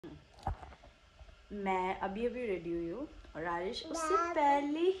मैं अभी अभी रेडी हुई हूँ और आरिश उससे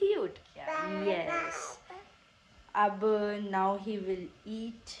पहले ही उठ गया. Yes. अब now he will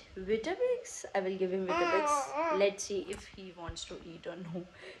eat Weetabix. I will give him Weetabix. Let's see if he wants to eat or no.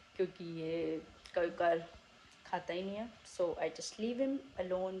 क्योंकि ये कभी कभार खाता ही नहीं है. So I just leave him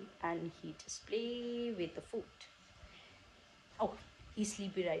alone and he just play with the food. Oh, he's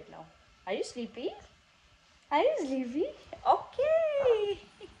sleepy right now. Are you sleepy? Are you sleepy? Okay.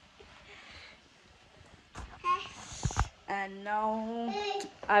 And now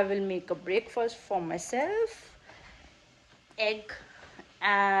I will make a breakfast for myself. Egg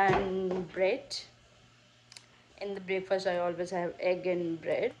and bread. In the breakfast I always have egg and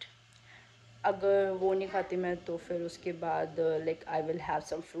bread. अगर वो नहीं खाती मैं तो फिर उसके बाद like I will have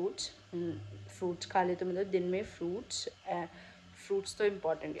some fruits. Fruits खा लेती हूँ, मतलब दिन में फ्रूट्स तो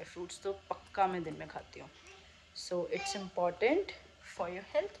इम्पॉर्टेंट है. फ्रूट्स तो पक्का मैं दिन में खाती हूँ. So it's important for your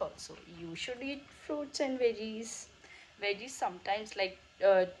health also. You should eat fruits and veggies. Veggies sometimes like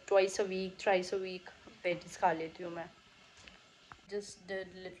twice a week, thrice a week. Veggies खा लेती हूँ मैं. Just did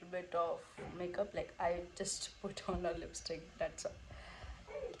a little bit of makeup, like I just put on a lipstick, that's all.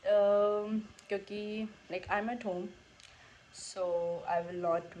 Kyunki like I'm at home, so I will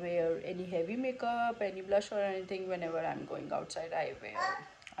not wear any heavy makeup, any blush or anything. Whenever I'm going outside I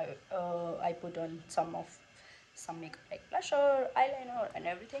put on some makeup like blusher, eyeliner and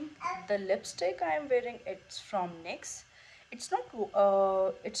everything. The lipstick I am wearing, it's from NYX. It's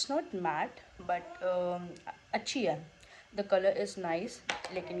not matte, but अच्छी है. The color is nice,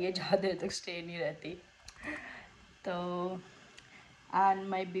 लेकिन ये ज़्यादा देर तक stay नहीं रहती. तो and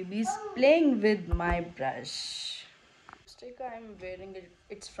my baby is playing with my brush. Lipstick I am wearing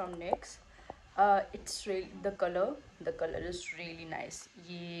it's from NYX. It's really the color is really nice.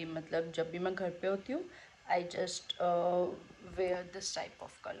 ये मतलब जब भी मैं घर पे होती हूँ I just wear this type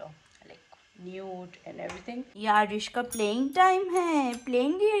of color, like nude and everything. ये आरिश का playing time है,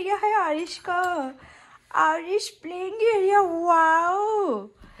 playing area है आरिश का. Aarish playing area, wow.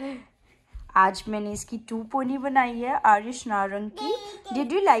 आज मैंने इसकी 2 पोनी बनाई है आरिश नारंग की.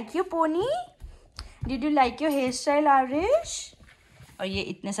 Did you like your pony? Did you like your hairstyle Aarish? और ये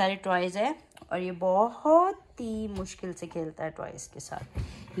इतने सारे टॉयज है और ये बहुत ही मुश्किल से खेलता है टॉयज के साथ.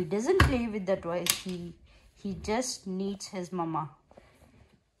 He doesn't play with the toys. He just needs his mama.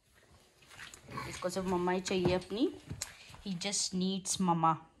 इसको सिर्फ मम्मा ही चाहिए अपनी. He just needs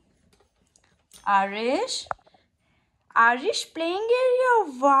mama. Arish playing area.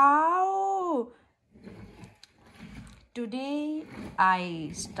 Wow. Today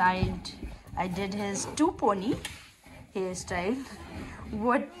I did his 2 pony hairstyle.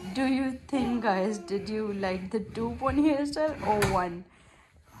 What do you think, guys? Did you like the 2 pony hairstyle or 1?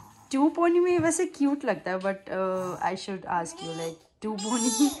 2 pony में वैसे cute लगता है, but I should ask you, like 2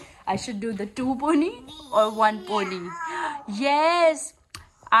 pony, I should do the 2 pony or 1 pony? Yes.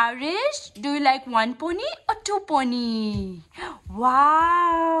 Arish, do you like 1 pony or 2 pony?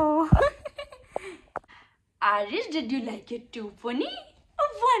 Wow. Arish, did you like your 2 pony or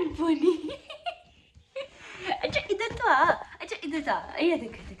 1 pony? अच्छा इधर तो आ. अच्छा इधर तो आ. ये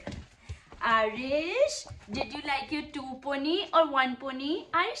देखो. Arish, did you like your 2 pony or 1 pony?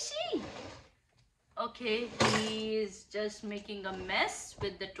 Arishi. Okay, he is just making a mess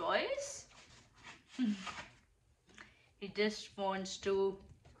with the toys. He just wants to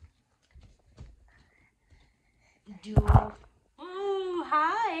do. Oh,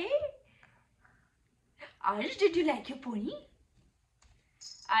 hi. Arish, did you like your pony?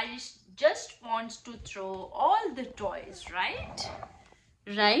 Arish just wants to throw all the toys, right?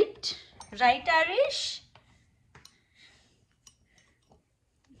 Right, Arish?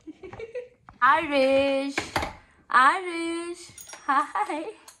 Arish,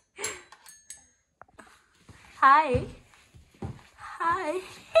 hi.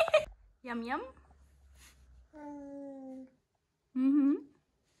 Yum.